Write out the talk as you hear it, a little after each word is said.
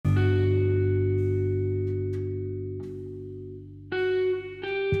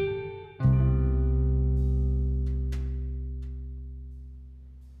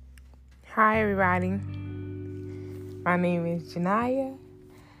Hi, everybody. My name is Janaya,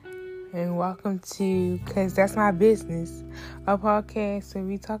 and welcome to Cause That's My Business, a podcast where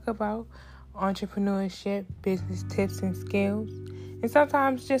we talk about entrepreneurship, business tips and skills, and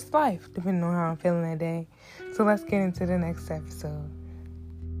sometimes just life, depending on how I'm feeling that day. So let's get into the next episode.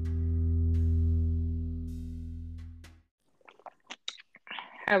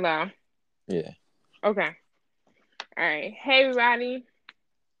 Hello. Yeah. Okay. All right. Hey, everybody.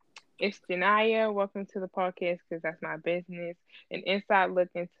 It's Janaya. Welcome to the podcast because that's my business. An inside look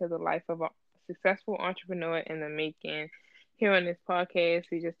into the life of a successful entrepreneur in the making. Here on this podcast,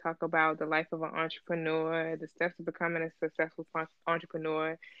 we just talk about the life of an entrepreneur, the steps of becoming a successful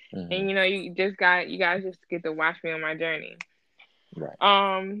entrepreneur, and you guys just get to watch me on my journey.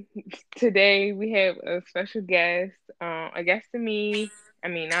 Right. Today we have a special guest, a guest to me. I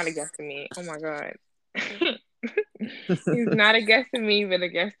mean, not a guest to me. Oh my God. He's not a guest to me, but a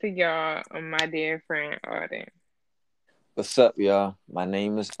guest to y'all, my dear friend Auden. What's up, y'all? My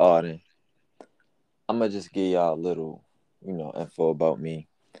name is Auden. I'm going to just give y'all a little, info about me.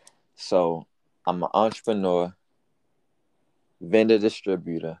 So, I'm an entrepreneur, vendor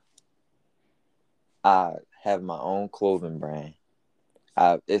distributor. I have my own clothing brand.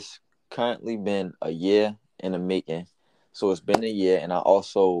 It's currently been a year in the making. So, it's been a year, and I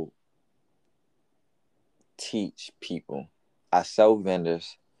also teach people. I sell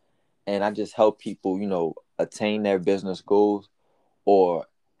vendors, and I just help people, attain their business goals or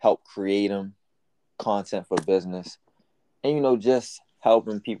help create them, content for business, and just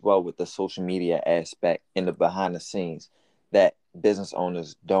helping people out with the social media aspect and the behind the scenes that business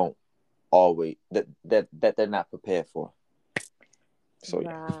owners don't always that they're not prepared for. So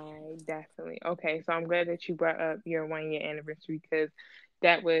yeah. Right, definitely. Okay, so I'm glad that you brought up your 1 year anniversary because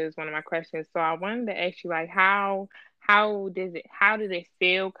that was one of my questions. So I wanted to ask you, like, how did it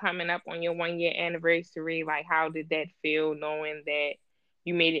feel coming up on your 1 year anniversary? Like, how did that feel knowing that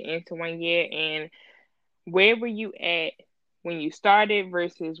you made it into 1 year, and where were you at when you started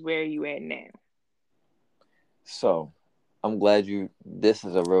versus where you at now? So I'm glad this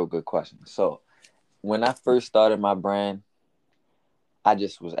is a real good question. So when I first started my brand, I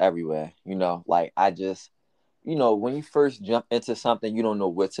just was everywhere, like I just, when you first jump into something, you don't know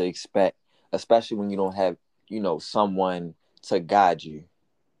what to expect, especially when you don't have, someone to guide you.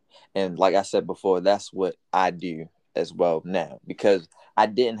 And like I said before, that's what I do as well now, because I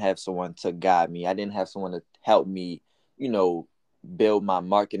didn't have someone to guide me. I didn't have someone to help me, you know, build my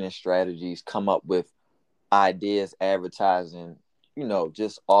marketing strategies, come up with ideas, advertising,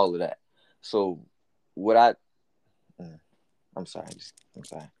 just all of that. So what I'm sorry, I'm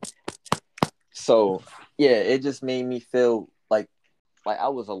sorry. So yeah, it just made me feel like I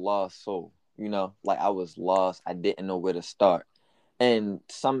was a lost soul, like I was lost. I didn't know where to start. And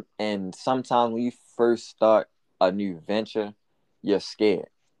sometimes when you first start a new venture, you're scared.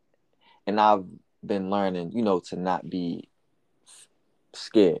 And I've been learning, to not be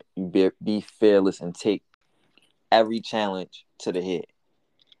scared. You be fearless and take every challenge to the head.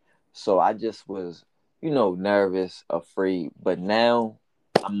 So I just was, nervous, afraid, but now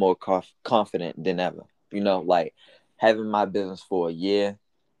I'm more confident than ever. Like having my business for a year,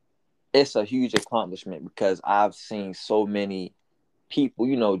 it's a huge accomplishment because I've seen so many people,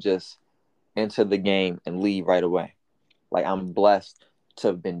 just enter the game and leave right away. Like I'm blessed to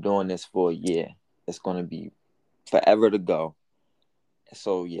have been doing this for a year. It's going to be forever to go.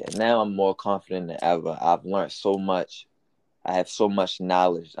 So yeah, now I'm more confident than ever. I've learned so much. I have so much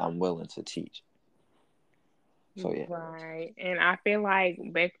knowledge I'm willing to teach. So yeah. Right. And I feel like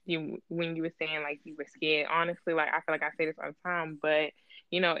back when you were saying like you were scared, honestly, like I feel like I say this all the time, but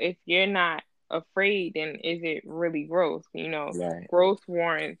if you're not afraid, then is it really growth? Right. Growth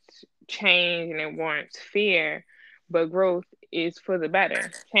warrants change and it warrants fear, but growth is for the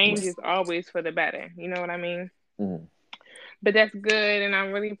better. Change is always for the better. You know what I mean? Mm-hmm. But that's good, and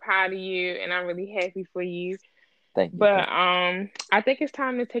I'm really proud of you, and I'm really happy for you. Thank you. But I think it's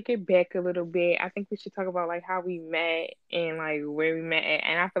time to take it back a little bit. I think we should talk about like how we met and like where we met at.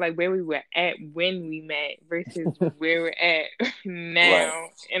 And I feel like where we were at when we met versus where we're at Right. now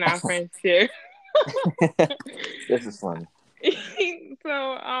in our friendship. This is funny.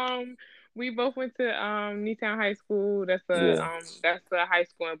 So we both went to Newtown High School. Yeah. That's a high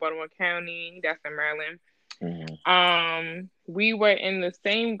school in Baltimore County. That's in Maryland. Mm-hmm. We were in the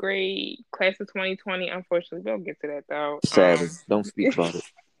same grade, class of 2020. Unfortunately, we'll get to that though. Sadly, don't speak about it.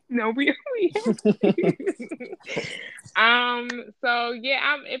 No, we have to. So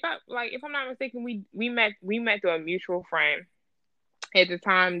yeah, if I'm not mistaken, we met through a mutual friend. At the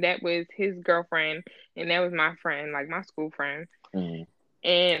time, that was his girlfriend, and that was my friend, like my school friend. Mm-hmm.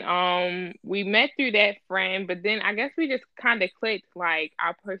 And we met through that friend, but then I guess we just kind of clicked, like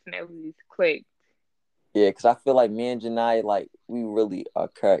our personalities clicked. Yeah, because I feel like me and Janai, like, we really are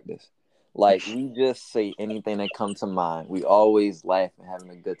characters. Like, we just say anything that comes to mind. We always laugh and having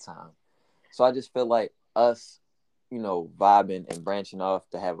a good time. So I just feel like us, vibing and branching off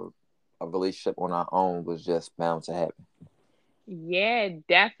to have a relationship on our own was just bound to happen. Yeah,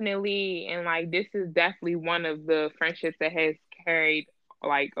 definitely. And like this is definitely one of the friendships that has carried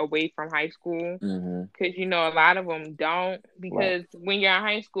like away from high school. Mm-hmm. Because a lot of them don't. Right. Because when you're in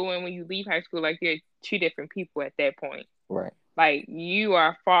high school and when you leave high school, like you're two different people at that point. Right. Like you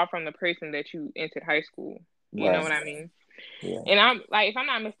are far from the person that you entered high school. You know Right. what I mean? Yeah. And I'm like, if I'm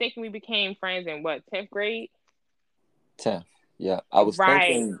not mistaken, we became friends in what, 10th grade? 10th. Yeah. I was Right.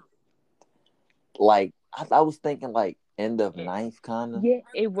 thinking, like, I was thinking, like, end of ninth, kind of. Yeah,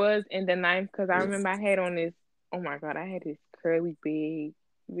 it was in the ninth because I Yeah. remember I had on this. Oh my god, I had this curly wig.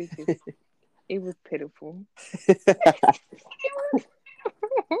 It was just, it was pitiful.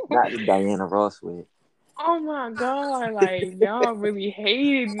 Not the Diana Ross way. Oh my god, like y'all really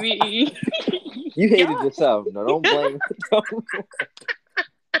hated me. You hated Y'all. yourself. No, don't blame. Don't.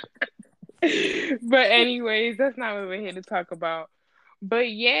 But anyways, that's not what we're here to talk about.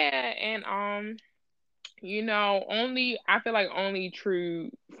 But yeah, and only I feel like only true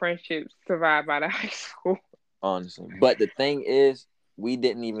friendships survive out of high school. Honestly. But the thing is, we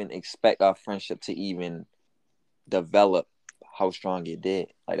didn't even expect our friendship to even develop how strong it did.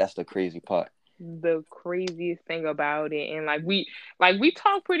 Like, that's the crazy part. The craziest thing about it, and like we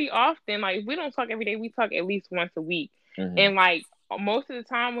talk pretty often. Like we don't talk every day, we talk at least once a week. Mm-hmm. And like most of the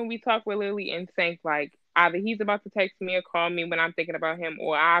time when we talk, we're literally in sync. Like either he's about to text me or call me when I'm thinking about him,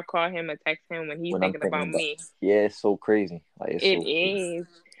 or I call him and text him when he's When I'm thinking thinking about about, me. yeah, it's so crazy. Like, it's It so crazy. is.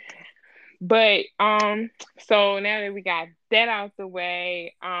 But so now that we got that out the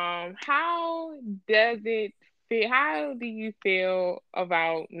way, how does it feel, how do you feel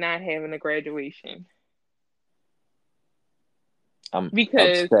about not having a graduation? I'm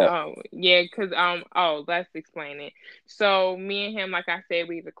Because upset. let's explain it. So me and him, like I said,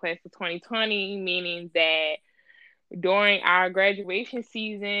 we the class of 2020, meaning that during our graduation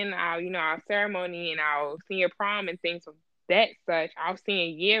season, our ceremony and our senior prom and things of that such, our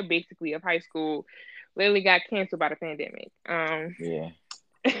senior year basically of high school literally got canceled by the pandemic. Yeah.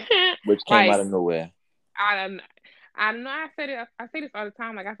 Which came out Like of nowhere. I don't I don't know. I say this all the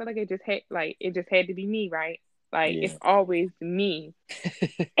time. Like I feel like it just had to be me, right? Like it's Yeah. always me.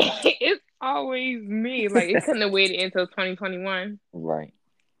 It's always me. Like it couldn't have waited until 2021. Right.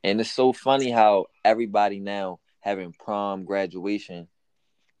 And it's so funny how everybody now having prom, graduation,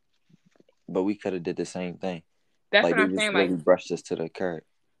 but we could have did the same thing. That's Like, what they I'm just saying. Like really brushed us to the curb.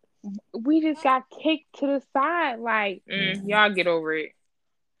 we just got kicked to the side. Like Hmm. y'all get over it.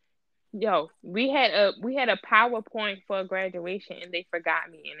 Yo, we had a PowerPoint for graduation and they forgot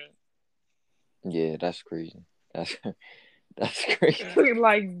me in Yeah, that's crazy. That's that's crazy. it.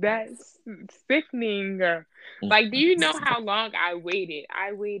 Like that's sickening. Like, do you know how long I waited?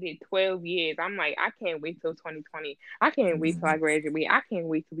 I waited 12 years. I'm like, I can't wait till 2020. I can't wait till I Mhm. graduate. I can't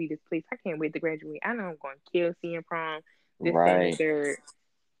wait to be this place. I can't wait to graduate. I know I'm going to kill seeing prom. This, that, and the Right. third.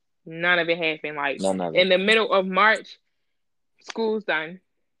 None of it happened. Like None of it. in the middle of March, school's done.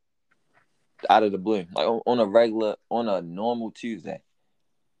 Out of the blue. Like, on a normal Tuesday.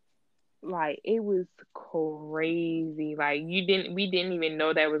 Like it was crazy. Like we didn't even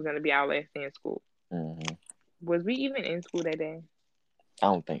know that was gonna be our last day in school. Hmm. Was we even in school that day? I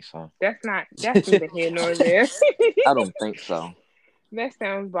don't think so. That's neither here nor there. I don't think so. That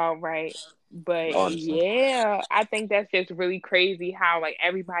sounds about right. But Honestly. yeah, I think that's just really crazy how like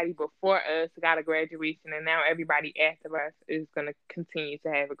everybody before us got a graduation and now everybody after us is gonna continue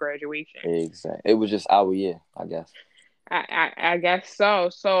to have a graduation. Exactly. It was just our year, I guess. I guess so.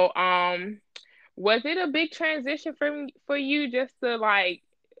 So was it a big transition for you just to like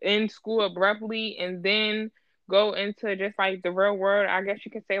end school abruptly and then go into just like the real world? I guess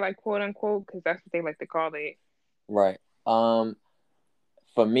you could say like quote unquote because that's what they like to call it. Right.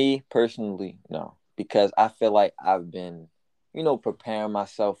 For me personally, no, because I feel like I've been, preparing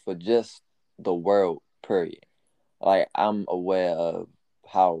myself for just the world. Period. Like, I'm aware of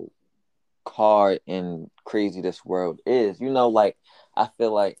how hard and crazy this world is. Like, I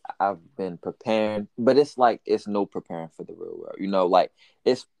feel like I've been preparing, but it's like it's no preparing for the real world. Like,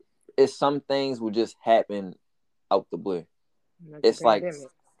 it's it's some things will just happen out the blue. Like the It's like, pandemic.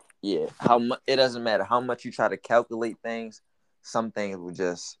 yeah, how much it doesn't matter how much you try to calculate things, some things will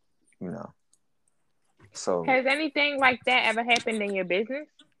just, you know. So, Has anything like that ever happened in your business?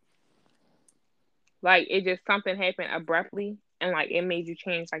 Like it just something happened abruptly? and like it made you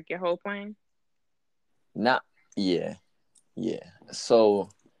change like your whole plan? Not, yeah, yeah. So,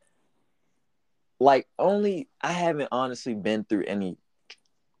 like, only I haven't honestly been through any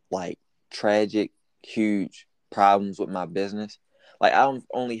like tragic, huge problems with my business. Like, I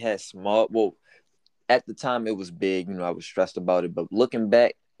only had small. Well, at the time it was big. I was stressed about it. But looking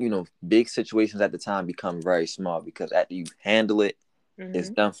back, big situations at the time become very small because after you handle it, it's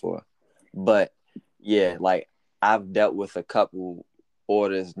Mhm. done for. But yeah, like I've dealt with a couple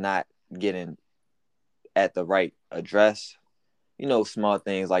orders not getting at the right address, small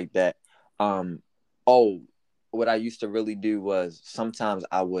things like that. Um, oh, what I used to really do was sometimes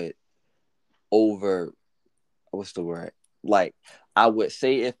I would over, what's the word? Like I would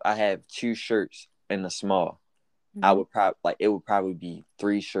say if I have two shirts in the small, I Mhm. would probably like it would probably be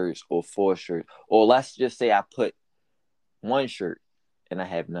three shirts or four shirts, or let's just say I put one shirt and I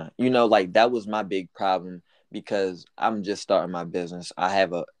have none. Like that was my big problem because I'm just starting my business. I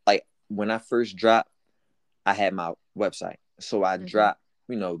have like when I first dropped, I had my website. So I Mhm. dropped,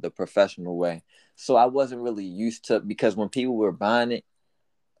 the professional way. So I wasn't really used to because when people were buying it,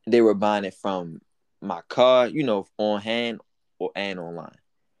 they were buying it from my car, on hand and online.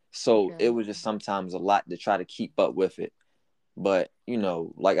 So it Okay. was just sometimes a lot to try to keep up with it. But,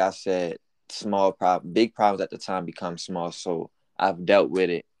 like I said, big problems at the time become small. So I've dealt with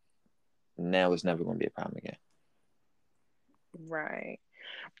it. Now it's never going to be a problem again. Right.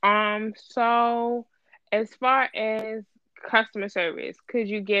 So as far as customer service, could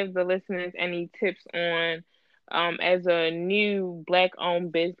you give the listeners any tips on, as a new black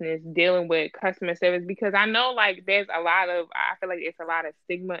owned business dealing with customer service? Because I know like I feel like it's a lot of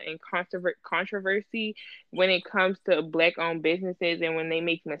stigma and controversy when it comes to black owned businesses and when they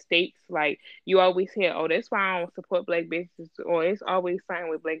make mistakes. Like you always hear, oh, that's why I don't support black businesses, or it's always signed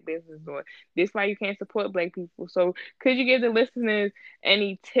with black business, or this why you can't support black people. So could you give the listeners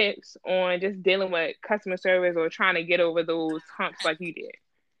any tips on just dealing with customer service or trying to get over those humps like you did?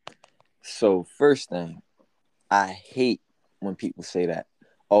 So, first thing, I hate when people say that,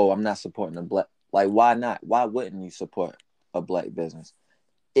 oh, I'm not supporting a black. Like, why not? Why wouldn't you support a black business?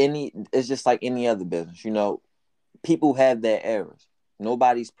 It's just like any other business, people have their errors.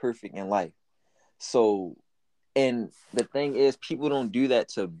 Nobody's perfect in life. So, and the thing is, people don't do that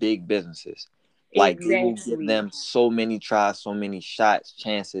to big businesses. Like they will give Exactly. them so many tries, so many shots,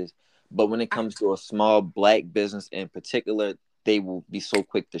 chances. But when it I, comes to a small black business in particular, they will be so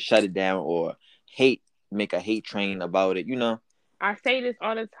quick to shut it down or hate, make a hate train about it. I say this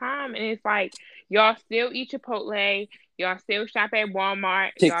all the time, and it's like y'all still eat Chipotle, y'all still shop at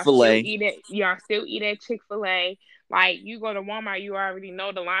Walmart, Chick-fil-A. y'all still eat at Chick-fil-A. Like you go to Walmart, you already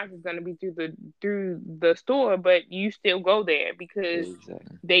know the lines is gonna be through the store, but you still go there because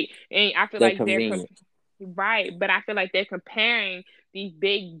Exactly. and I feel They're like convenient. right, but I feel like they're comparing these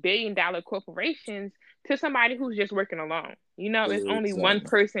big billion-dollar corporations to somebody who's just working alone. It's only one Exactly.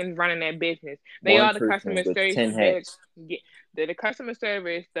 person running that business. They One are the person customer with service. 10 hats. The customer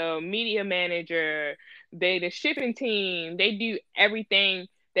service, the media manager, the shipping team. They do everything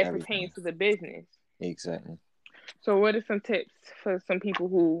that pertains Everything. to the business. Exactly. So, what are some tips for some people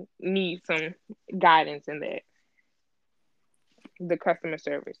who need some guidance in the customer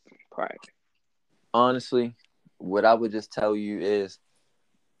service part? Honestly, what I would just tell you is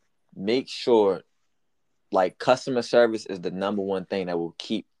make sure like customer service is the number one thing that will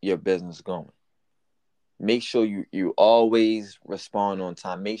keep your business going. Make sure you always respond on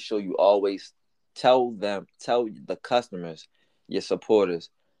time. Make sure you always tell the customers, your supporters,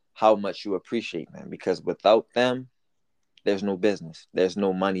 how much you appreciate them because without them, there's no business. There's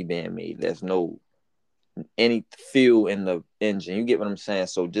no money being made. There's no any fuel in the engine. You get what I'm saying?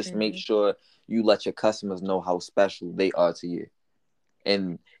 So just make Hmm. sure you let your customers know how special they are to you.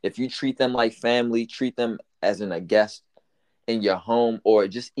 And if you treat them like family, treat them as a guest in your home or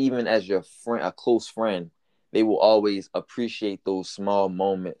just even as your friend, a close friend, they will always appreciate those small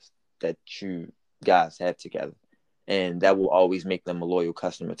moments that you guys have together. And that will always make them a loyal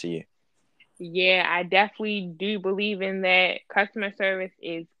customer to you. Yeah, I definitely do believe in that. Customer service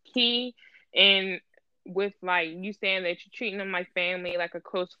is key. And with like you saying that you're treating them like family, like a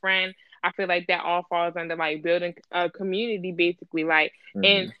close friend, I feel like that all falls under like building a community basically. Like,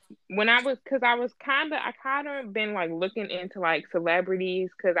 and Mm-hmm. cause I kind of been like looking into like celebrities,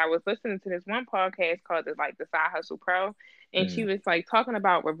 cause I was listening to this one podcast called the Side Hustle Pro, and she Mm-hmm. was like talking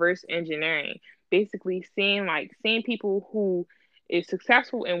about reverse engineering, basically seeing people who is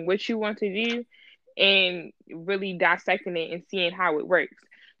successful in what you want to do and really dissecting it and seeing how it works.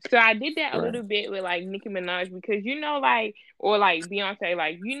 So I did that a Right. little bit with like Nicki Minaj because like or like Beyonce,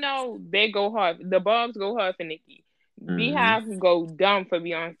 like they go hard. The Bugs go hard for Nicki. Mm-hmm. Beehive go dumb for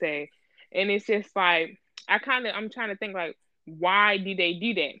Beyonce, and it's just like I'm trying to think like why do they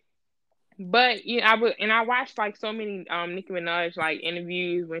do that? But yeah, I watched like so many Nicki Minaj like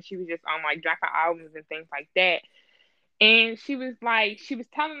interviews when she was just on like dropping albums and things like that. And she was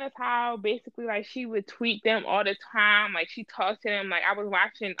telling us how basically like she would tweet them all the time. Like she talked to them. Like I was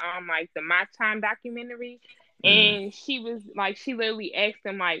watching like the My Time documentary, Mm-hmm. and she literally asked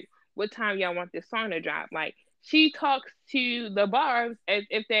them like, what time y'all want this song to drop? Like she talks to the barbs as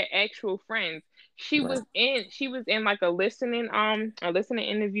if they're actual friends. Right. She was in like a listening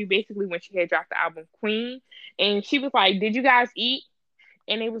interview basically when she had dropped the album Queen, and she was like, did you guys eat?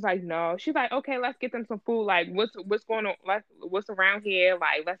 And they was like, no. She's like, okay, let's get them some food. Like, what's going on? What's around here?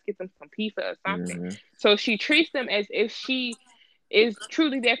 Like, let's get them some pizza or something. Mm-hmm. So she treats them as if she is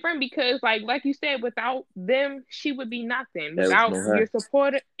truly their friend because, like you said, without them, she would be nothing. That was Without no your her.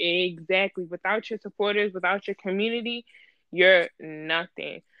 supporter, exactly. Without your supporters, without your community, you're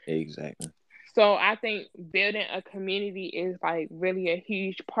nothing. Exactly. So I think building a community is like really a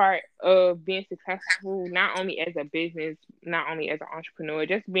huge part of being successful, not only as a business, not only as an entrepreneur,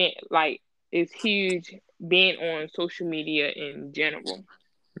 just being like is huge being on social media in general.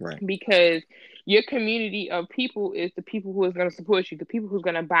 Right. Because your community of people is the people who is going to support you, the people who's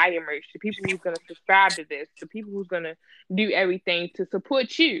going to buy your merch, the people who's going to subscribe to this, the people who's going to do everything to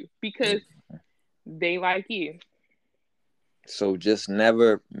support you Yeah. because they like you. So just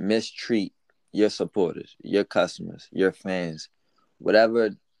never mistreat your supporters, your customers, your fans, whatever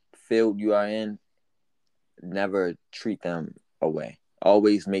field you are in. Never treat them away.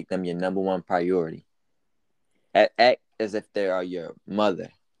 Always make them your number one priority. Act as if they are your mother,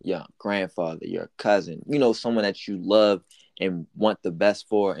 your grandfather, your cousin, someone that you love and want the best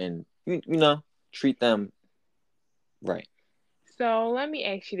for, and treat them right. So let me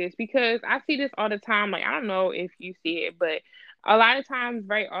ask you this because I see this all the time. Like I don't know if you see it, but a lot of times,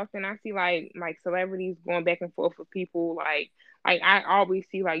 very often, I see like celebrities going back and forth with people. Like I always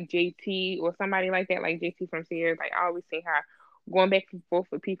see like JT or somebody like that, like JT from Sears. Like I always see her going back and forth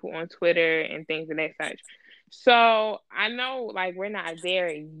with people on Twitter and things of that such. So I know like we're not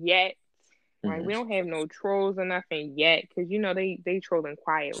there yet. Like we Mm-hmm. don't have no trolls or nothing yet because they trolling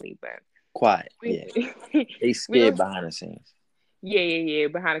quietly, but Quiet, we yeah. They we scared don't. behind the scenes. Yeah,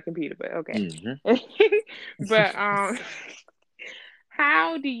 behind a computer, but okay. Mm-hmm. But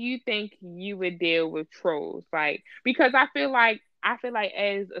how do you think you would deal with trolls? Like because I feel like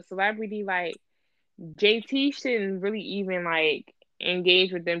as a celebrity, like JT shouldn't really even like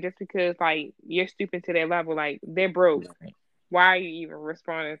engage with them just because like you're stooping to their level. Like they're broke. Right. Why are you even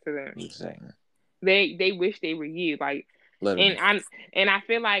responding to them? Exactly. They wish they were you. Like and Literally. I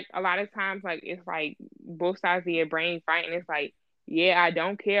feel like a lot of times like it's like both sides of your brain fighting. It's like, yeah, I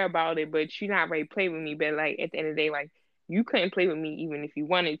don't care about it, but you're not ready to play with me. But like at the end of the day, like you couldn't play with me even if you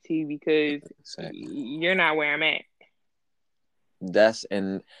wanted to because Exactly. you're not where I'm at.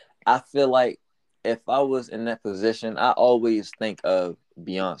 And I feel like if I was in that position, I always think of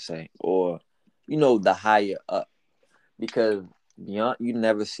Beyonce or the higher up, because you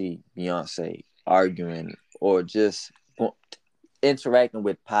never see Beyonce arguing or just interacting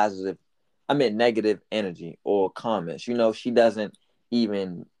with negative energy or comments. She doesn't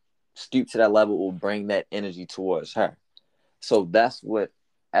even stoop to that level or bring that energy towards her. So that's what,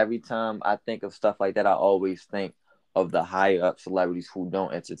 every time I think of stuff like that, I always think of the higher up celebrities who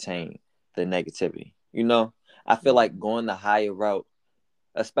don't entertain the negativity. I feel like going the higher route,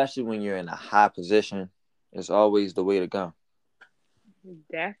 especially when you're in a high position, is always the way to go.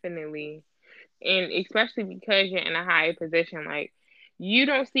 Definitely. And especially because you're in a higher position, like you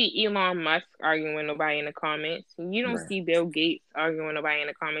don't see Elon Musk arguing with nobody in the comments. You don't Right. see Bill Gates arguing with nobody in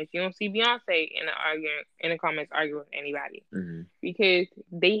the comments. You don't see Beyonce in the comments arguing with anybody Mm-hmm. because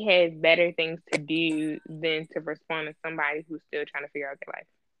they have better things to do than to respond to somebody who's still trying to figure out their life.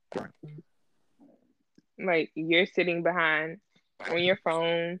 Right. Like you're sitting behind on your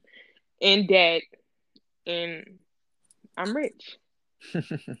phone in debt, and I'm rich.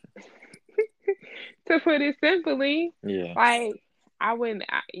 To put it simply, Yeah. like I wouldn't.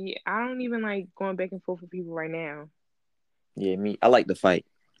 Yeah, I don't even like going back and forth with people right now. Yeah, me. I like to fight.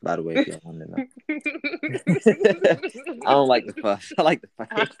 By the way, if y'all want to know, I don't like the fuss. I like to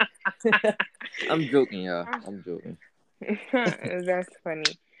fight. I'm joking, y'all. I'm joking. That's funny.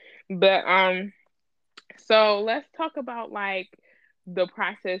 But so let's talk about like the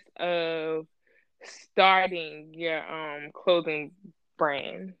process of starting your clothing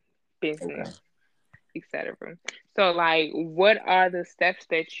brand Okay. business, etc. So like what are the steps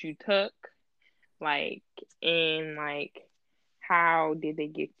that you took like and like how did they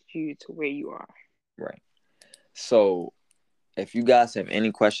get you to where you are? Right. So if you guys have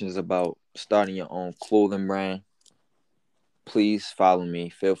any questions about starting your own clothing brand, please follow me.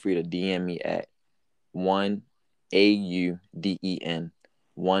 Feel free to DM me at Auden,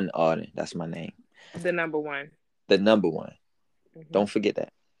 one Auden. That's my name. The number one. The number one. Hmm. Don't forget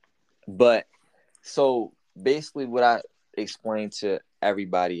that. But so basically, what I explained to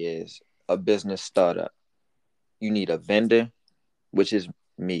everybody is a business startup. You need a vendor, which is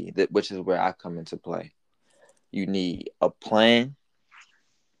me, which is where I come into play. You need a plan,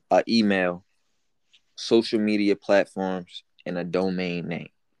 an email, social media platforms, and a domain name.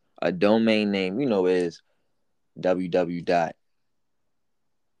 A domain name, is www dot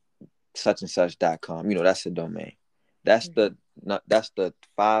such and such.com. That's the domain. That's Hmm. the that's the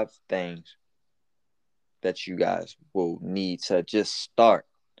five things that you guys will need to just start.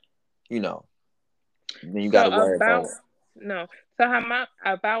 You know, then you got So to worry about about no. So how much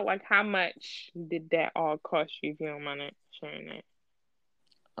about like how much did that all cost you if you don't mind sharing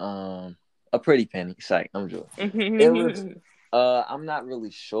a pretty penny. Psych, I'm joking. It was that? I'm not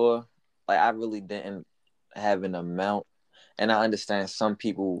really sure. Like I really didn't have an amount, and I understand some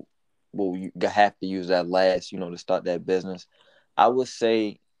people will have to use that last, to start that business. I would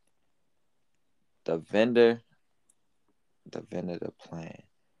say the vendor, the plan.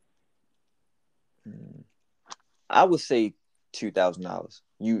 Hmm, I would say $2,000.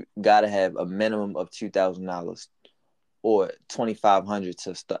 You gotta have a minimum of $2,000 or 2,500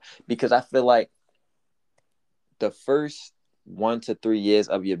 to start, because I feel like the first 1 to 3 years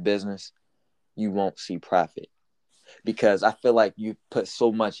of your business you won't see profit, because I feel like you put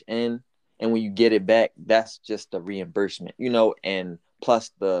so much in, and when you get it back, that's just the reimbursement, and plus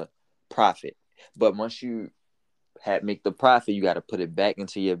the profit. But once you make the profit, you got to put it back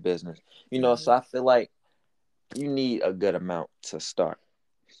into your business, So Mhm. I feel like you need a good amount to start.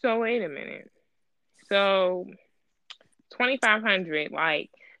 So wait a minute. So 2,500,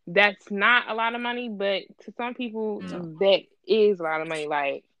 like that's not a lot of money, but to some people No. that is a lot of money.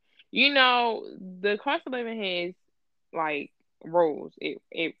 Like, the cost of living has like rose. It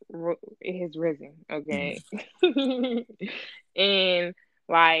has risen. Okay, Mm. and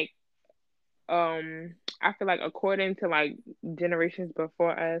like I feel like according to like generations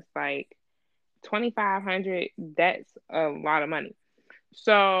before us, like 2,500, that's a lot of money.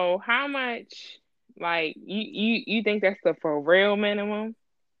 So how much, like you think that's the for real minimum?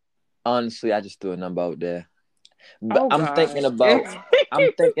 Honestly, I just threw a number out there, but Oh I'm God. thinking about,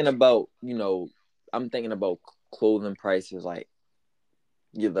 I'm thinking about, I'm thinking about clothing prices, like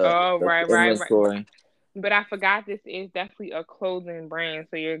Oh, the right, right, right. inventory. But I forgot this is definitely a clothing brand,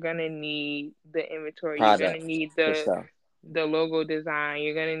 so you're gonna need the inventory. You're gonna Products need for sure. the logo design.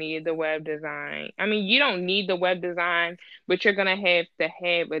 You're gonna need the web design. I mean, you don't need the web design, but you're gonna have to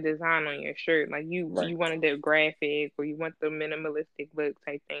have a design on your shirt. Like Right. you wanted the graphic or you want the minimalistic look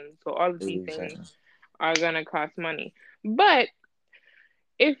type thing. So all of these things Exactly. are gonna cost money. But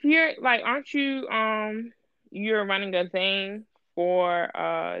if you're like, aren't you you're running a thing for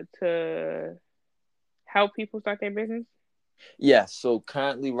to help people start their business? Yeah. So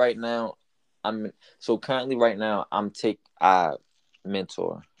currently right now I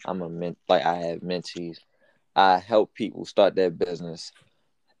mentor. Like I have mentees. I help people start their business,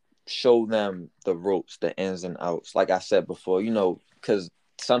 show them the ropes, the ins and outs. Like I said before, because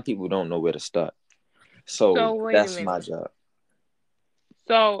some people don't know where to start. So So wait a that's my minute. job.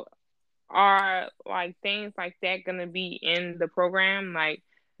 So are like things like that gonna be in the program? Like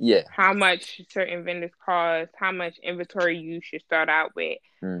Yeah. how much certain vendors cost, how much inventory you should start out with,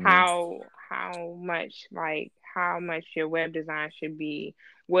 Hmm. how much your web design should be,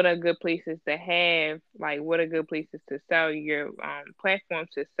 what are good places to have, like what are good places to sell your platforms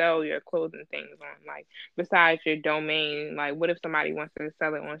to sell your clothing things on, like besides your domain, like what if somebody wants to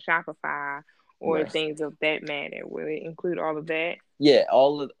sell it on Shopify or Right. things of that matter? Will it include all of that? Yeah.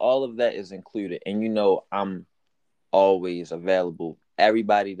 All of that is included, and I'm always available.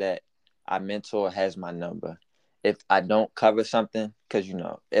 Everybody that I mentor has my number. If I don't cover something, because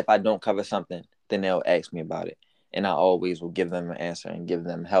if I don't cover something, then they'll ask me about it, and I always will give them an answer and give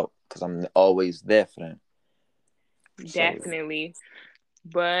them help because I'm always there for them. So Definitely.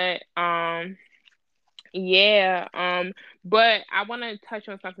 But yeah, but I want to touch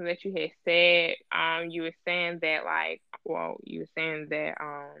on something that you had said. You were saying that like, well, you were saying that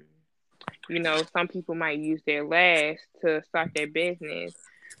some people might use their last to start their business.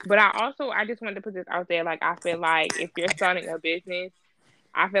 But I just wanted to put this out there. Like, I feel like if you're starting a business,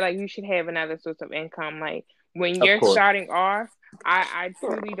 I feel like you should have another source of income. Like when of you're course, starting off, I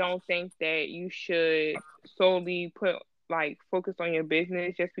truly don't think that you should solely put like focus on your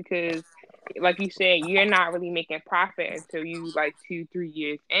business just because like you said, you're not really making profit until you like 2, 3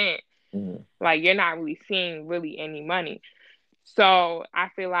 years in. Mm-hmm. Like you're not really seeing really any money. So I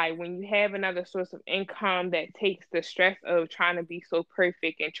feel like when you have another source of income that takes the stress of trying to be so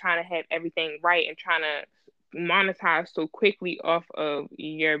perfect and trying to have everything right and trying to monetize so quickly off of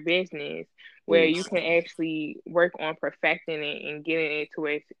your business, where Yeah. you can actually work on perfecting it and getting it to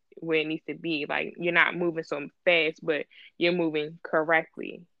where it needs to be. Like you're not moving so fast, but you're moving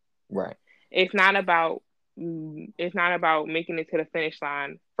correctly. Right. It's not about it's not about making it to the finish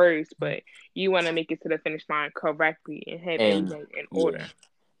line first, but you want to make it to the finish line correctly and have And everything in yeah, order.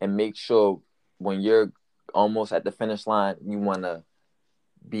 and make sure when you're almost at the finish line, you want to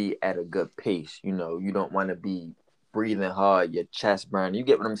be at a good pace. You know, you don't want to be breathing hard, your chest burning. You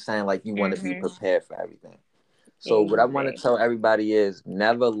get what I'm saying? Like you want to be Mhm. prepared for everything. So what I want to Exactly. tell everybody is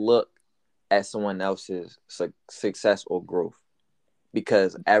never look at someone else's success or growth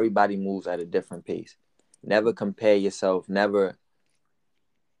because everybody moves at a different pace. Never compare yourself. Never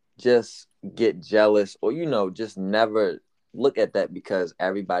just get jealous or just never look at that because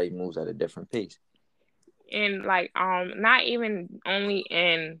everybody moves at a different pace. And like not even only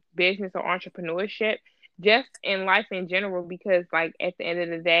in business or entrepreneurship, just in life in general, because like at the end of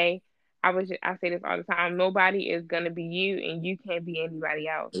the day, I say this all the time, nobody is gonna be you and you can't be anybody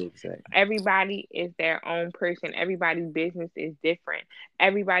else. Exactly. Everybody is their own person. Everybody's business is different.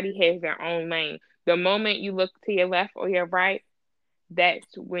 Everybody has their own lane. The moment you look to your left or your right,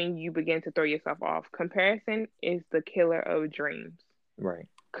 that's when you begin to throw yourself off. Comparison is the killer of dreams. Right.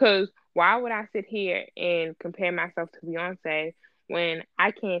 Because why would I sit here and compare myself to Beyonce when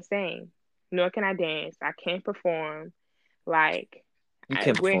I can't sing, nor can I dance, I can't perform? Like, You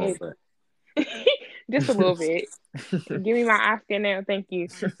can where perform, is but just a little bit? Give me my Oscar now, thank you.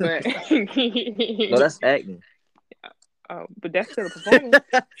 But no, that's acting. oh, but that's still a performance.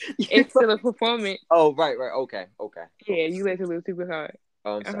 It's still a performance. Oh, right, right. Okay, okay, Yeah, okay. you let it look super hard.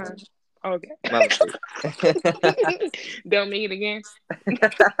 Oh, I'm Uh sorry. huh. Okay. My mistake. Don't meet again.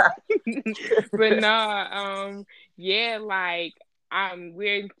 But no, yeah, like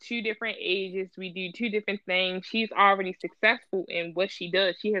we're in two different ages. We do two different things. She's already successful in what she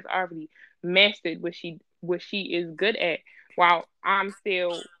does. She has already mastered what she is good at, while I'm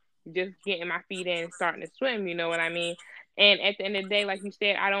still just getting my feet in and starting to swim, you know what I mean? And at the end of the day, like you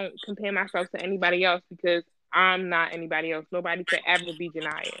said, I don't compare myself to anybody else because I'm not anybody else. Nobody could ever be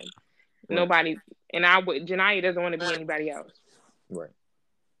Janaya. Right, Nobody, and I would. Janaya doesn't want to be anybody else. right,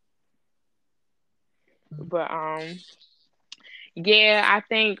 But yeah, I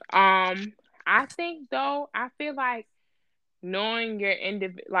think though, I feel like knowing your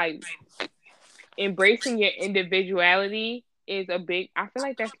like embracing your individuality is a big I feel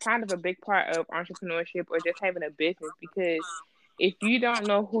like that's kind of a big part of entrepreneurship or just having a business, because if you don't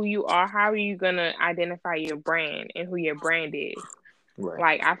know who you are, how are you gonna identify your brand and who your brand is? right,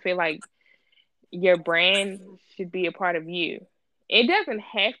 Like I feel like your brand should be a part of you. It doesn't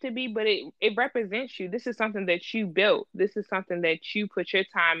have to be, but it represents you. This is something that you built. This is something that you put your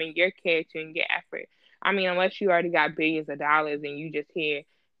time and your care to and your effort. I mean, unless you already got billions of dollars and you just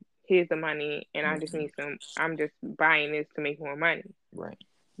here's the money and I'm just buying this to make more money. right.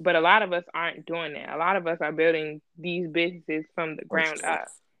 But a lot of us aren't doing that. A lot of us are building these businesses from the From ground scratch. up.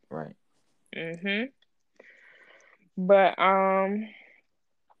 Right. Mhm. But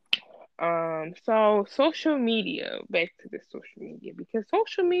so social media, back to the social media, because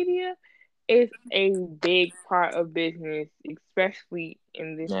social media is a big part of business, especially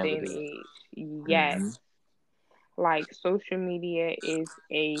in this day and Nowadays. age. Yes, Mm-hmm. like social media is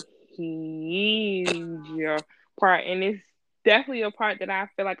a huge part, and it's definitely a part that I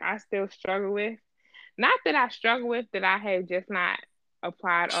feel like I still struggle with. Not that I struggle with, that I have just not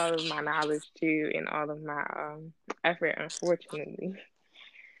applied all of my knowledge to and all of my effort, unfortunately.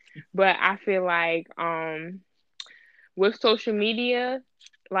 But I feel like with social media,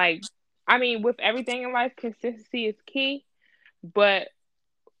 like I mean, with everything in life, consistency is key. But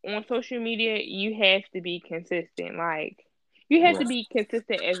on social media, you have to be consistent. Like you have to Right. be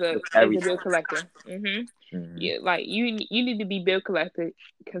consistent as a With bill everything. collector. Mm-hmm. Yeah, like you need to be bill collector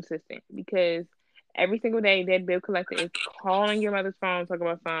consistent, because every single day that bill collector is calling your mother's phone talking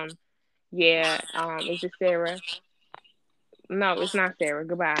about some. Yeah, is this Sarah? No, it's not Sarah.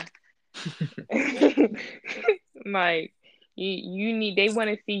 Goodbye. Like you need they want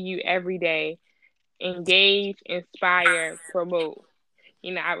to see you every day, engage, inspire, promote.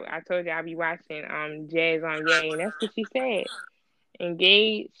 I told you I'll be watching Jazz on Yay, and that's what she said.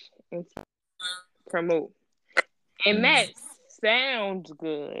 Engage and promote. And that Mm-hmm. sounds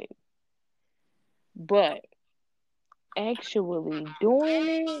good, but actually doing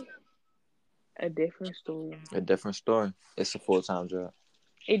it, A different story. A different story. It's a full-time job.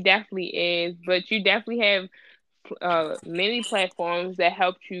 It definitely is, but you definitely have many platforms that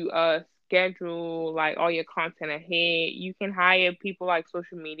help you schedule like all your content ahead. You can hire people like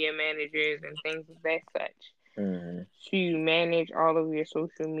social media managers and things of that such Hmm. to manage all of your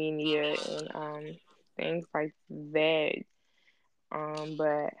social media and things like that.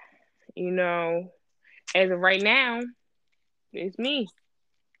 But you know, as of right now, it's me.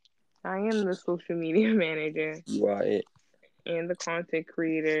 I am the social media manager You are it. and the content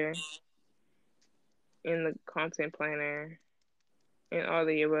creator and the content planner and all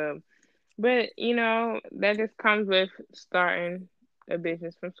the above. But that just comes with starting a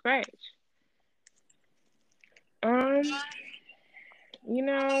business from scratch. Um, you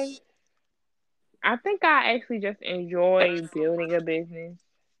know, I think I actually just enjoy building a business,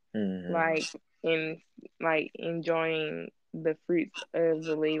 Hmm. like in like enjoying the fruits of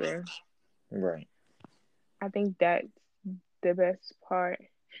the labor. Right. I think that's the best part.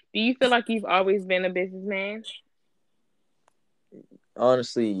 Do you feel like you've always been a businessman?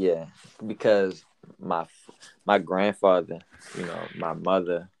 Honestly, yeah, because my my grandfather, my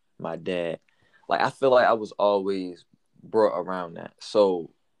mother, my dad, like I feel like I was always brought around that.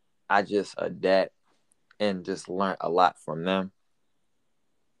 So I just adapt and just learn a lot from them.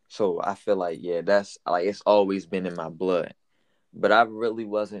 So I feel like yeah, that's like it's always been in my blood. But I really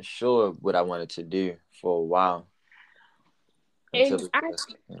wasn't sure what I wanted to do for a while And until it I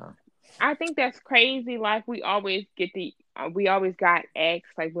just, I think that's crazy. Like we always got asked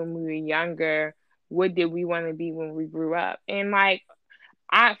like when we were younger, what did we want to be when we grew up? And like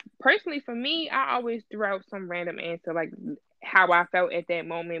I personally, for me, I always threw out some random answer like how I felt at that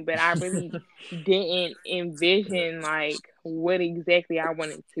moment, but I really didn't envision like what exactly I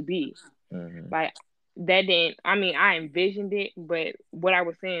wanted to be. mm-hmm. Like that didn't. I mean, I envisioned it, but what I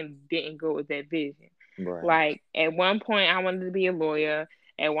was saying didn't go with that vision. Right. Like at one point, I wanted to be a lawyer.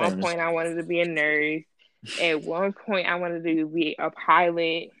 At one Same. point, I wanted to be a nurse. At one point, I wanted to be a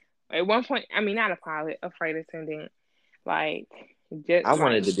pilot. At one point, I mean, not a pilot, a flight attendant. Like, just I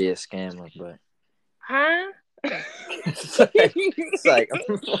wanted like, to be a scammer, but huh? it's like, it's like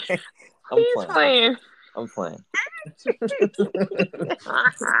I'm He's playing. playing. I'm playing.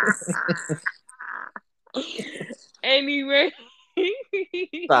 Anyway.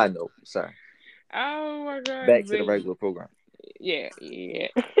 Side note. Sorry. Oh my gosh, Back to the but regular program. yeah, yeah.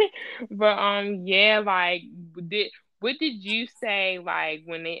 But yeah, like did what did you say like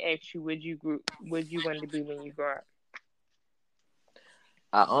when they asked you would you want to be when you grow up?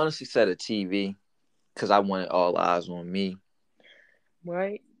 I honestly said a TV because I wanted all eyes on me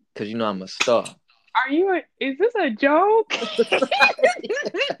What? because I'm a star. Is this a joke?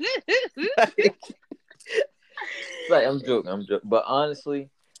 Like I'm joking. I'm joking. But honestly,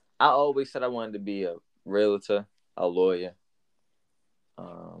 I always said I wanted to be a realtor, a lawyer.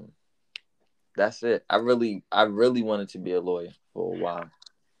 Um, that's it. I really wanted to be a lawyer for a while.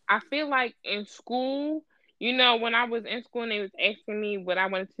 I feel like in school, when I was in school and they was asking me what I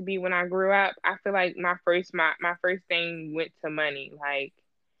wanted to be when I grew up, I feel like my first thing went to money. Like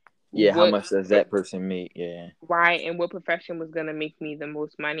Yeah, how what much does that person make? Yeah, right and what profession was gonna make me the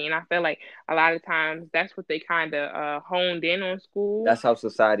most money. And I feel like a lot of times that's what they kind of honed in on school. that's how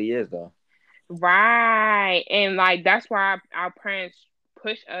society is, though. Right. And like that's why our parents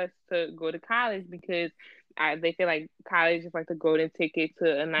push us to go to college because they feel like college is like the golden ticket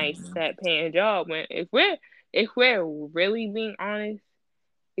to a nice Mhm. fat paying job. When if we're really being honest,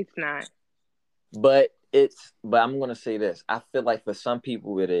 it's not. But I'm gonna say this. I feel like for some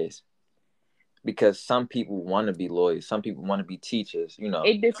people it is because some people want to be lawyers, some people want to be teachers.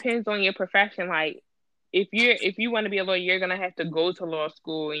 It depends on your profession. Like if you want to be a lawyer, you're gonna have to go to law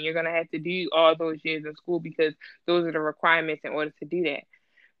school and you're gonna have to do all those years in school because those are the requirements in order to do that.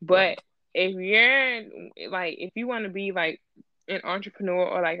 Right. But if you're like, if you want to be like an entrepreneur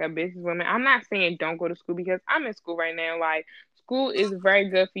or like a businesswoman, I'm not saying don't go to school because I'm in school right now. Like, school is very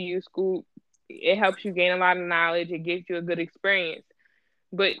good for you. School, it helps you gain a lot of knowledge. It gives you a good experience,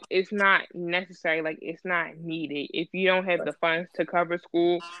 but it's not necessary. Like, it's not needed. If you don't have Right. the funds to cover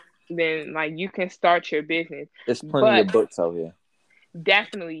school, then like you can start your business. There's plenty But of books out here.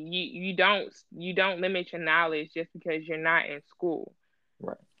 definitely, you don't limit your knowledge just because you're not in school,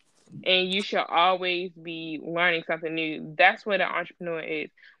 Right. and you should always be learning something new. That's what an entrepreneur is.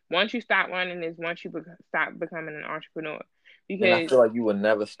 Once you stop learning is once you stop becoming an entrepreneur, And I because feel like you will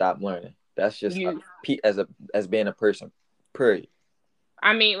never stop learning. That's just you. as being a person. Period.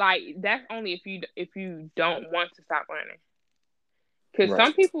 I mean, like that's only if you don't want to stop learning. Because Right.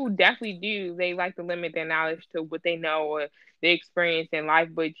 some people definitely do. They like to limit their knowledge to what they know or they experience in life,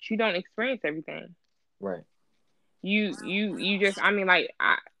 but you don't experience everything. Right. You just, I mean, like,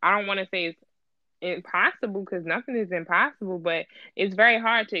 I don't want to say it's impossible because nothing is impossible, but it's very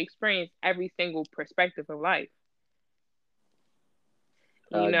hard to experience every single perspective of life,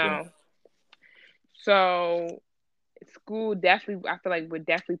 I you agree. know. So school definitely, I feel like, would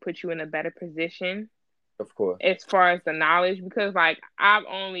definitely put you in a better position Of course. as far as the knowledge because, like, I've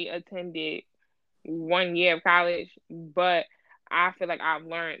only attended 1 year of college, but I feel like I've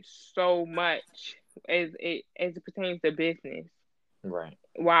learned so much as it pertains to business Right.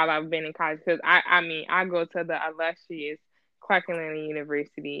 while I've been in college. Because I mean, I go to the illustrious Clark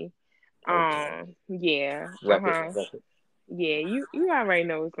University. Okay. Yeah, Record. Record. yeah. You already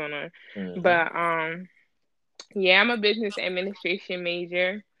know what's going on, Mm-hmm. but yeah, I'm a business administration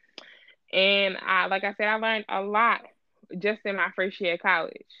major, and like I said, I learned a lot just in my first year of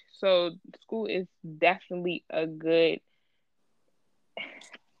college. So school is definitely a good.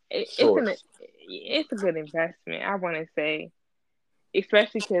 It's an Source. it's a good investment. I want to say,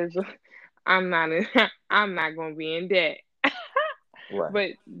 especially because I'm not gonna be in debt, Right. but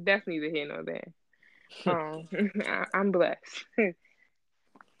that's neither here nor there. Um, I'm blessed.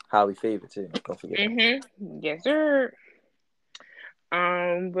 Highly favored too. Don't forget that. Yes, sir.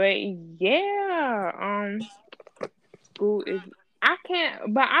 But yeah, school is. I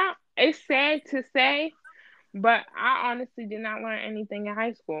can't, but I. It's sad to say, but I honestly did not learn anything in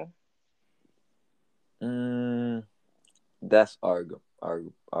high school. Mm, that's argumentable.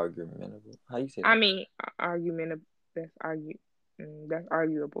 How you say I that? mean, argument. That's argue. That's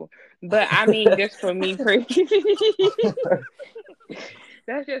arguable. But I mean, just for me personally,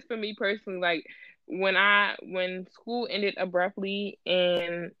 that's just for me personally. Like when school ended abruptly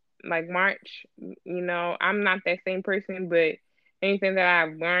in like March, I'm not that same person. But anything that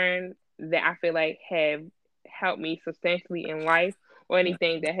I've learned that I feel like have helped me substantially in life, or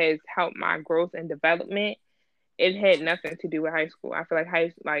anything that has helped my growth and development, it had nothing to do with high school. I feel like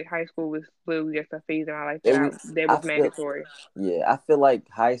high school was literally just a phase in my life It was. that I was feel. mandatory. Yeah, I feel like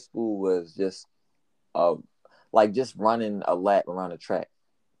high school was just uh, like just running a lap around the track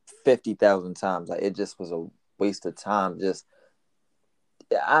 50,000 times. Like it just was a waste of time. Just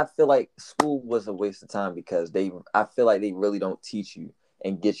I feel like school was a waste of time because I feel like they really don't teach you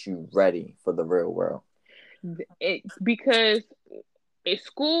and get you ready for the real world. Because in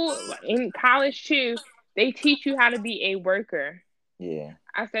school, in college too, they teach you how to be a worker. Yeah.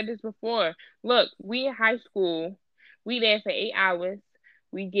 I said this before. Look, we in high school, we there for 8 hours.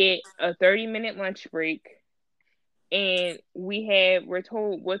 We get a 30-minute lunch break, and we're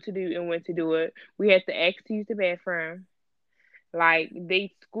told what to do and when to do it. We have to ask to use the bathroom. Like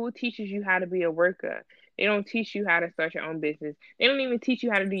school teaches you how to be a worker. They don't teach you how to start your own business. They don't even teach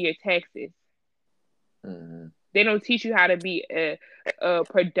you how to do your taxes. Mm-hmm. They don't teach you how to be a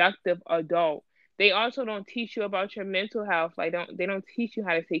productive adult. They also don't teach you about your mental health. Like they don't teach you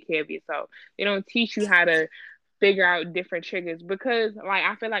how to take care of yourself. They don't teach you how to figure out different triggers because like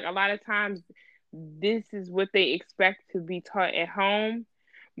I feel like a lot of times this is what they expect to be taught at home.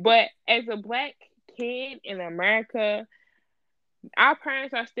 But as a black kid in America, our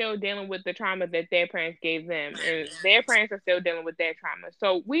parents are still dealing with the trauma that their parents gave them, and their parents are still dealing with their trauma.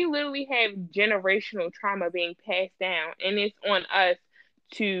 So we literally have generational trauma being passed down, and it's on us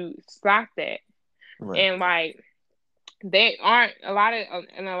to stop that. Right. And like they aren't a lot of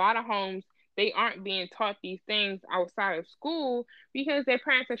in a lot of homes, they aren't being taught these things outside of school because their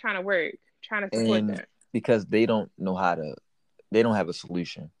parents are trying to work, trying to support And them. because they don't know how to, they don't have a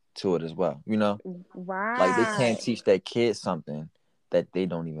solution to it as well. Like they can't Right. teach their kids something that they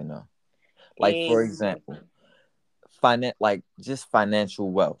don't even know. Like for example, Exactly. like just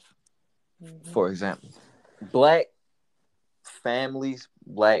financial wealth. Hmm. For example, black families,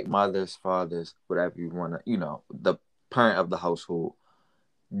 black mothers, fathers, whatever you want to, the parent of the household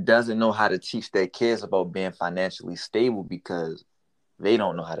doesn't know how to teach their kids about being financially stable because they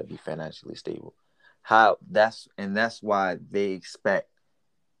don't know how to be financially stable. That's why they expect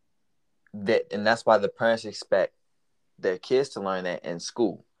that, and that's why the parents expect their kids to learn that in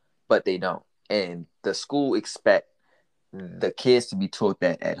school, but they don't. And the school expect the kids to be taught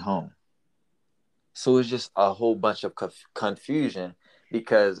that at home. So it's just a whole bunch of confusion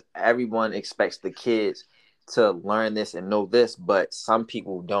because everyone expects the kids to learn this and know this, but some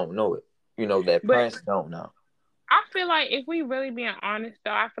people don't know it. Their But parents don't know. I feel like if we really being honest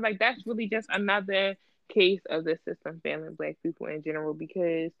though, I feel like that's really just another case of the system failing Black people in general,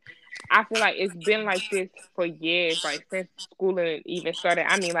 because I feel like it's been like this for years, like since schooling even started.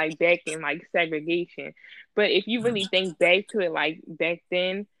 I mean, like back in like segregation. But if you really think back to it, like back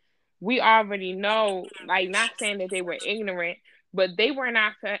then, we already know, like, not saying that they were ignorant, but they were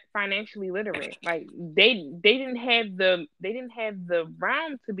not financially literate. Like they didn't have the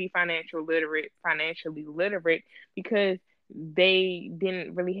realm to be financially literate, because they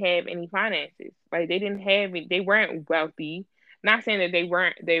didn't really have any finances. Like they didn't have it. They weren't wealthy. Not saying that they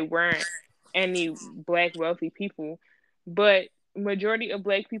weren't any Black wealthy people, but majority of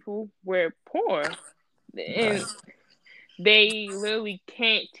Black people were poor, Right. and they literally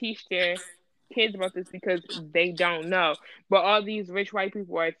can't teach their kids about this because they don't know. But all these rich white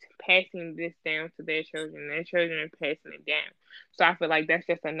people are passing this down to their children. Their children are passing it down. So I feel like that's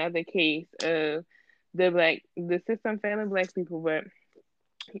just another case of the system failing Black people. But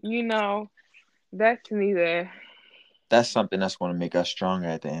you know, that's neither. That's something that's going to make us stronger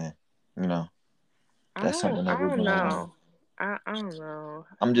at the end. You know, that's something I that we're don't going to learn. know. I don't know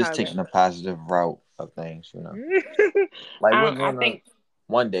I'm just how that. taking a positive route of things. You know, like we're I going to think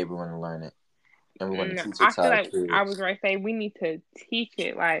one day we're going to learn it, and we're going to no. teach it I to feel our like I was kids. going to say we need to teach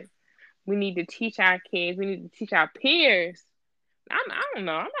it. Like we need to teach our kids. We need to teach our peers. I don't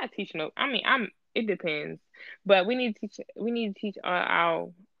know. I'm not teaching. No, I mean, I'm. It depends, but we need to teach. We need to teach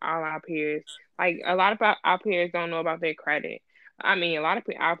all our peers. Like a lot of our peers don't know about their credit. I mean, a lot of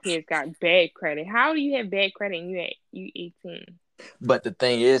our peers got bad credit. How do you have bad credit and you 18? But the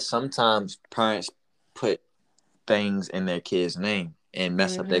thing is, sometimes parents put things in their kids' name and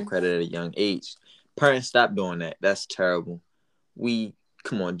mess up their Mhm. credit at a young age. Parents, stop doing that. That's terrible. We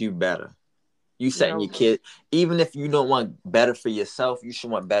Come on, do better. You setting your No, kid, even if you don't want better for yourself, you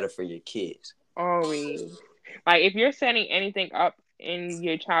should want better for your kids. always. Like if you're setting anything up in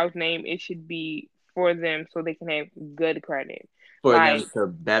your child's name, it should be for them so they can have good credit. For them Like, to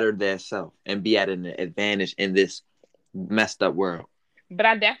better their self and be at an advantage in this messed up world. but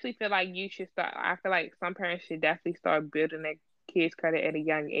I definitely feel like you should start. I feel like some parents should definitely start building their kids' credit at a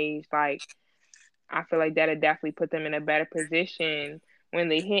young age. Like, I feel like that'll definitely put them in a better position when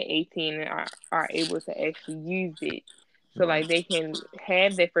they hit 18 and are able to actually use it. So, Right. like, they can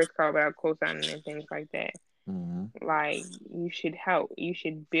have their first car without co-signing and things like that. Mm-hmm. Like, you should help. You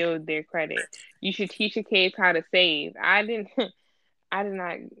should build their credit. You should teach your kids how to save. I didn't. I did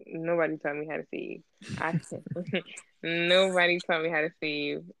not. Nobody taught me how to save. I nobody taught me how to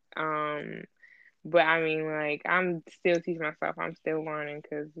save. Um, but I mean, like, I'm still teaching myself. I'm still learning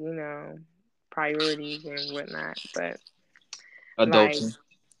because priorities and whatnot. But like, Adulting.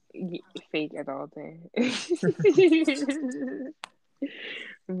 fake adulting.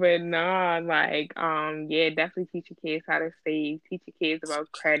 But no, like, yeah, definitely teach your kids how to save. Teach your kids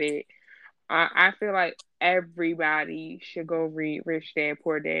about credit. I feel like everybody should go read Rich Dad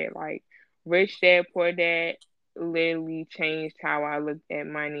Poor Dad. Like Rich Dad Poor Dad literally changed how I looked at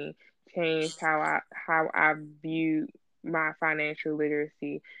money, changed how I viewed my financial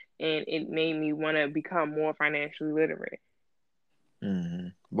literacy, and it made me want to become more financially literate. Mm-hmm.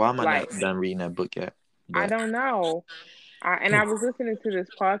 Why am I not Like done reading that book yet? I But don't know. I was listening to this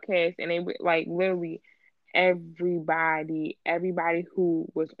podcast, and like literally everybody who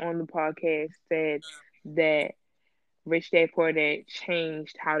was on the podcast said that Rich Dad Poor Dad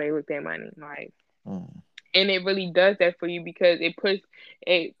changed how they looked at money. Like, mm, and it really does that for you because he puts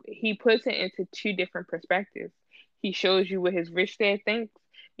it into two different perspectives. He shows you what his rich dad thinks,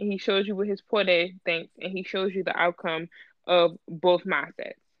 and he shows you what his poor dad thinks, and he shows you the outcome of both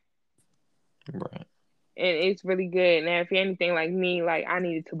mindsets. right. And it's really good. Now, if you're anything like me, like I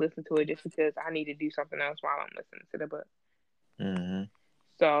needed to listen to it just because I need to do something else while I'm listening to the book. Mm-hmm.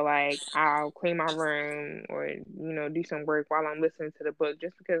 So like I'll clean my room or do some work while I'm listening to the book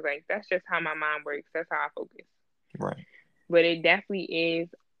just because like that's just how my mind works. That's how I focus. Right. But it definitely is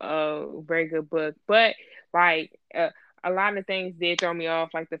a very good book. But like a lot of things did throw me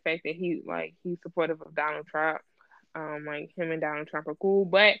off, like the fact that he's supportive of Donald Trump. Like him and Donald Trump are cool,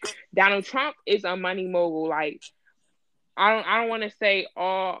 but Donald Trump is a money mogul. Like I don't want to say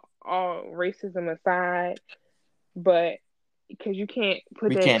all racism aside, but because you can't put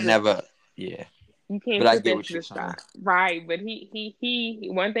We that can't to the never. Yeah. you But can't I put get that what to you're the saying. side, right? But he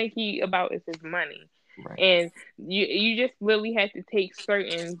one thing he about is his money, Right. and you just literally have to take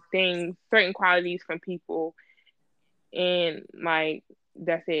certain things, certain qualities from people, and like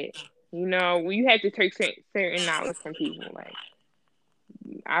that's it. You have to take certain knowledge from people. Like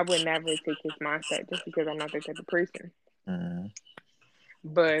I would never take his mindset just because I'm not that type of person. Mm-hmm.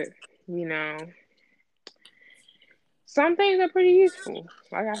 But you know, Some things are pretty useful.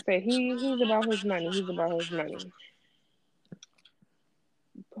 Like I said, he's about his money. He's about his money.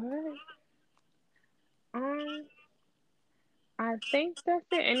 But um, I think that's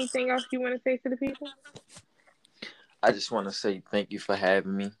it. Anything else you want to say to the people? I just want to say thank you for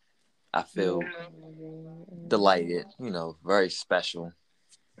having me. I feel No delighted, problem. very special.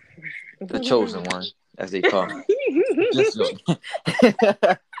 The chosen one, as they call me. Just joking.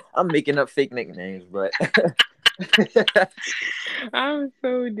 I'm making up fake nicknames, but I'm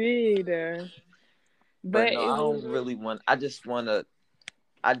so dead. but But no, it I was don't really want. I just want to.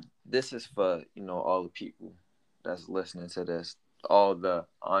 I This is for all the people that's listening to this, all the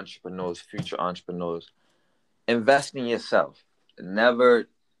entrepreneurs, future entrepreneurs. Invest in yourself. Never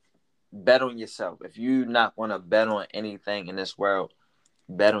bet on yourself. If you not want to bet on anything in this world,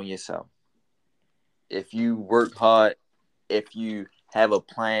 bet on yourself. If you work hard, if you have a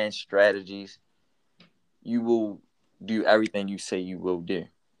plan, strategies, you will do everything you say you will do.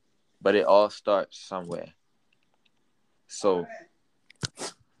 But it all starts somewhere. So,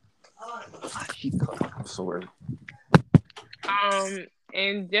 I'm sorry.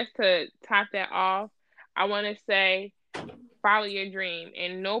 and just to top that off, I want to say follow your dream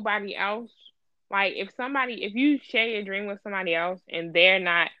and nobody else. Like if you share your dream with somebody else and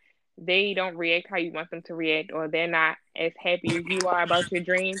they don't react how you want them to react, or they're not as happy as you are about your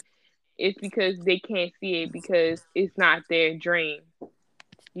dream, it's because they can't see it because it's not their dream.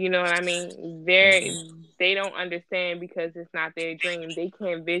 You know what I mean? They don't understand because it's not their dream. They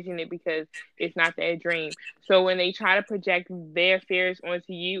can't vision it because it's not their dream. So when they try to project their fears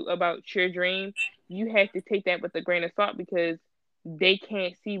onto you about your dream, you have to take that with a grain of salt because they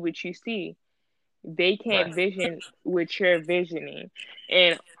can't see what you see. They can't Right. vision what you're visioning.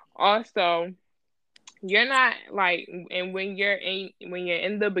 And also, you're not like, and when you're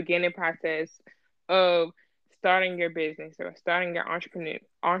in the beginning process of starting your business or starting your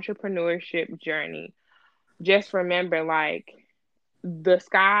entrepreneurship journey, just remember, like, the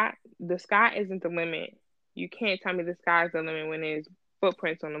sky isn't the limit. You can't tell me the sky's the limit when there's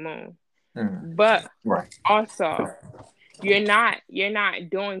footprints on the moon. Mhm. But Right. also, you're not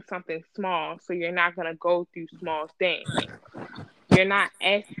doing something small, so you're not going to go through small things. You're not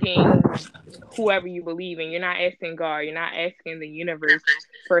asking whoever you believe in. You're not asking God. You're not asking the universe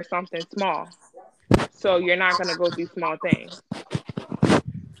for something small. So you're not going to go through small things.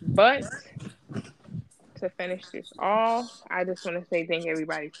 But to finish this off, I just want to say thank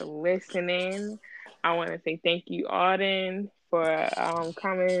everybody for listening. I want to say thank you, Auden, for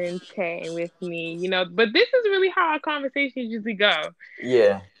coming and chatting with me. But this is really how our conversations usually go.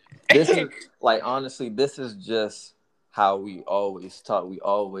 Yeah. This is like honestly, this is just how we always talk. We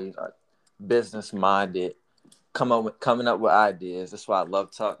always are business minded, coming up with ideas. That's why I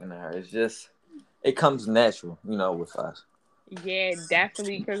love talking to her. It's just it comes natural, with us. Yeah,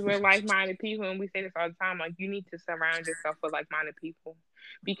 definitely, because we're like-minded people, and we say this all the time. Like, you need to surround yourself with like-minded people,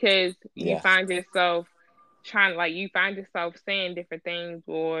 because Yeah. you find yourself saying different things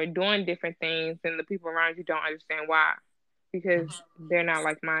or doing different things, and the people around you don't understand why, because they're not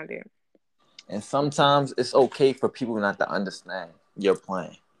like-minded. And sometimes it's okay for people not to understand your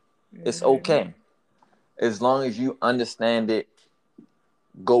plan. It's Hmm. okay. As long as you understand it,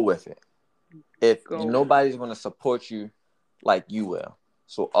 go with it. If Go with it. nobody's going to support you like you will.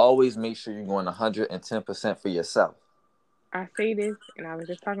 So always make sure you're going 110% for yourself. I say this, and I was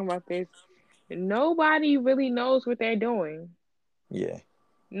just talking about this. Nobody really knows what they're doing. Yeah.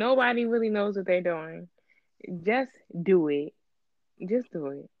 Nobody really knows what they're doing. Just do it. Just do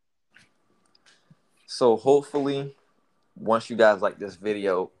it. So hopefully, once you guys like this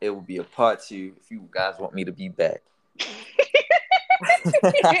video, it will be a part two if you guys want me to be back.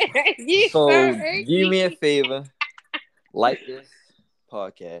 You so So do me a icky. favor, like this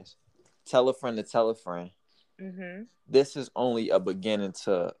podcast, tell a friend to tell a friend. Hmm. This is only a beginning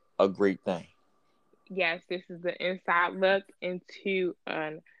to a great thing. Yes, this is the inside look into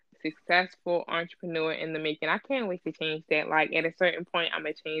a successful entrepreneur in the making. I can't wait to change that. Like at a certain point, I'm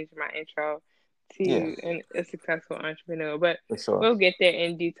gonna change my intro Yeah, to a successful entrepreneur. But for sure. we'll get there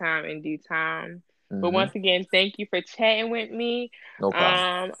in due time. In due time. But Hmm. once again, thank you for chatting with me. No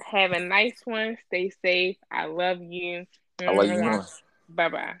problem. Have a nice one. Stay safe. I love you. I like you Bye more.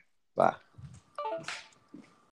 bye. Bye.